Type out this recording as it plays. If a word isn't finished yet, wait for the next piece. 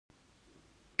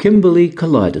Kimberley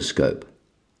Kaleidoscope.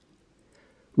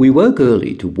 We woke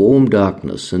early to warm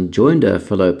darkness and joined our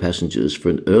fellow passengers for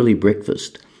an early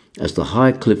breakfast as the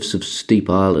high cliffs of Steep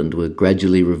Island were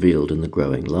gradually revealed in the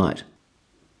growing light.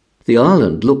 The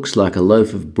island looks like a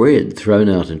loaf of bread thrown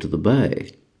out into the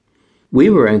bay. We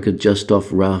were anchored just off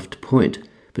Raft Point,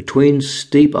 between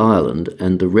Steep Island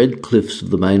and the red cliffs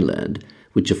of the mainland,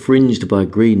 which are fringed by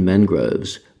green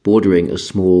mangroves bordering a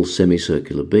small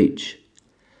semicircular beach.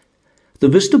 The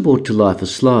vista brought to life a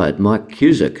slide Mike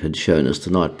Cusack had shown us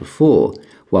the night before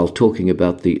while talking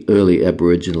about the early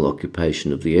Aboriginal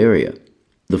occupation of the area.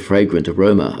 The fragrant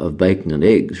aroma of bacon and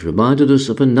eggs reminded us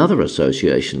of another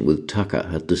association with tucker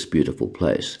at this beautiful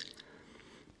place.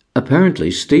 Apparently,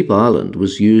 Steep Island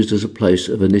was used as a place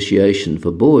of initiation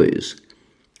for boys.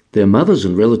 Their mothers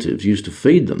and relatives used to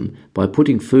feed them by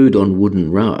putting food on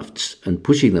wooden rafts and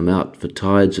pushing them out for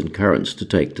tides and currents to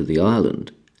take to the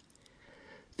island.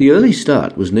 The early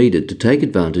start was needed to take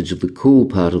advantage of the cool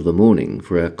part of the morning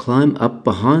for our climb up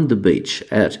behind the beach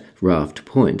at Raft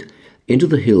Point into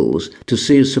the hills to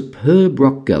see a superb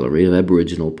rock gallery of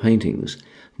Aboriginal paintings,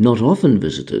 not often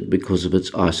visited because of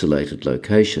its isolated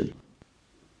location.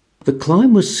 The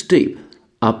climb was steep,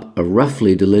 up a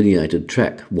roughly delineated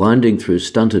track winding through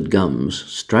stunted gums,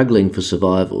 struggling for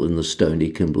survival in the stony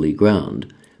Kimberley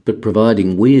ground, but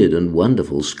providing weird and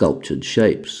wonderful sculptured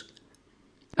shapes.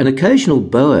 An occasional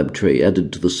baobab tree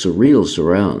added to the surreal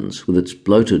surrounds with its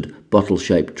bloated,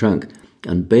 bottle-shaped trunk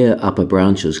and bare upper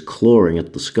branches clawing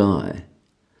at the sky.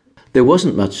 There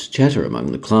wasn't much chatter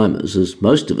among the climbers, as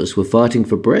most of us were fighting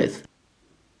for breath.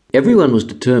 Everyone was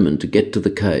determined to get to the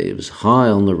caves high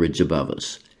on the ridge above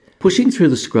us. Pushing through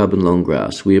the scrub and long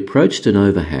grass, we approached an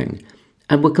overhang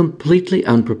and were completely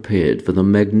unprepared for the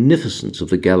magnificence of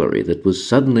the gallery that was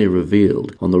suddenly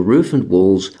revealed on the roof and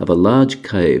walls of a large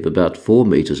cave about 4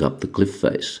 metres up the cliff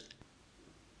face.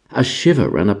 A shiver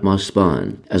ran up my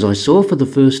spine as I saw for the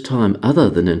first time, other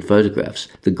than in photographs,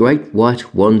 the great white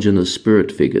Wandjina spirit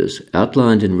figures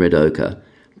outlined in red ochre,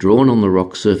 drawn on the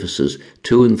rock surfaces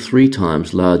 2 and 3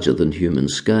 times larger than human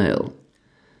scale.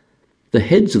 The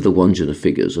heads of the Wandjina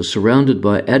figures are surrounded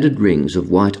by added rings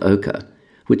of white ochre,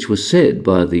 which was said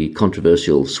by the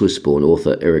controversial Swiss-born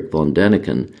author Erich von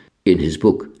Däniken in his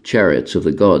book Chariots of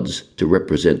the Gods to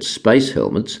represent space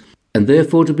helmets, and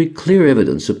therefore to be clear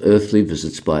evidence of earthly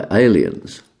visits by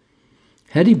aliens.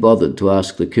 Had he bothered to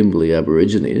ask the Kimberley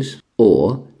Aborigines,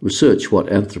 or research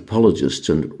what anthropologists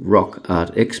and rock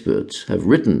art experts have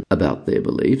written about their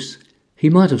beliefs, he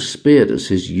might have spared us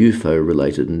his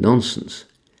UFO-related nonsense.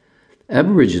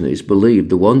 Aborigines believed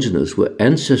the Wandjinas were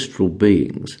ancestral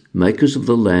beings, makers of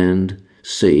the land,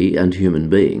 sea and human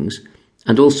beings,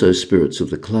 and also spirits of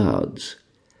the clouds.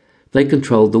 They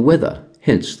controlled the weather,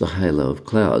 hence the halo of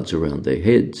clouds around their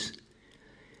heads.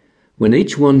 When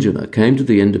each Wandjina came to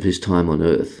the end of his time on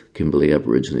Earth, Kimberley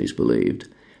Aborigines believed,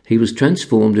 he was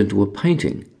transformed into a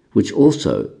painting, which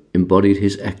also embodied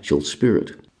his actual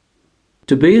spirit.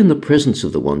 To be in the presence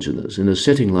of the Wandjinas in a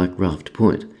setting like Raft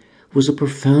Point was a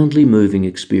profoundly moving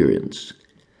experience.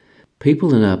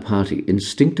 People in our party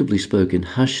instinctively spoke in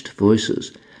hushed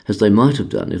voices, as they might have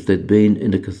done if they'd been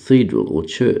in a cathedral or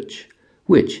church,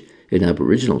 which, in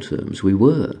Aboriginal terms, we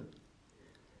were.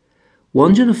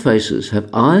 Wandjina faces have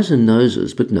eyes and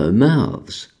noses but no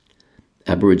mouths.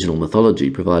 Aboriginal mythology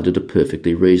provided a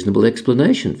perfectly reasonable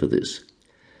explanation for this.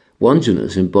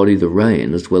 Wandjinas embody the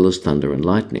rain as well as thunder and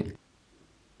lightning.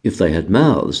 If they had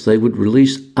mouths, they would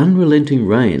release unrelenting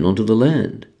rain onto the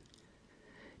land.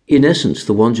 In essence,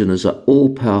 the Wandjinas are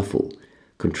all-powerful,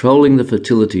 controlling the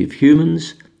fertility of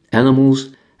humans,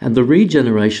 animals, and the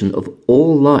regeneration of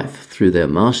all life through their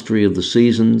mastery of the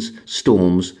seasons,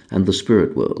 storms, and the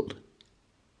spirit world.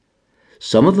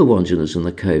 Some of the Wandjinas in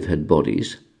the cave had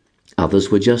bodies, others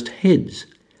were just heads,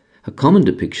 a common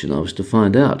depiction I was to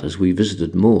find out as we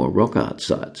visited more rock art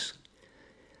sites.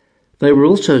 They were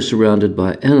also surrounded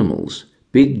by animals,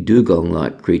 big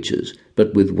dugong-like creatures,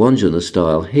 but with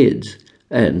Wandjina-style heads,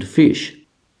 and fish.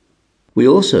 We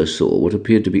also saw what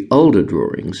appeared to be older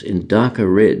drawings in darker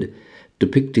red,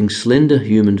 depicting slender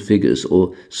human figures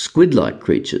or squid-like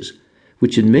creatures,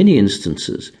 which in many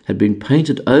instances had been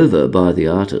painted over by the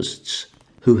artists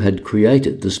who had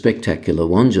created the spectacular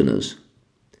Wandjinas.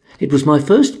 It was my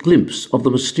first glimpse of the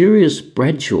mysterious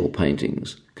Bradshaw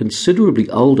paintings, considerably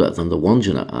older than the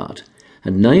Wandjina art,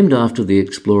 and named after the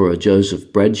explorer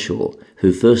Joseph Bradshaw,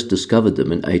 who first discovered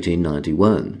them in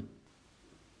 1891.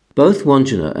 Both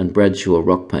Wandjina and Bradshaw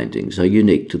rock paintings are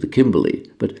unique to the Kimberley,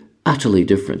 but utterly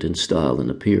different in style and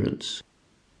appearance.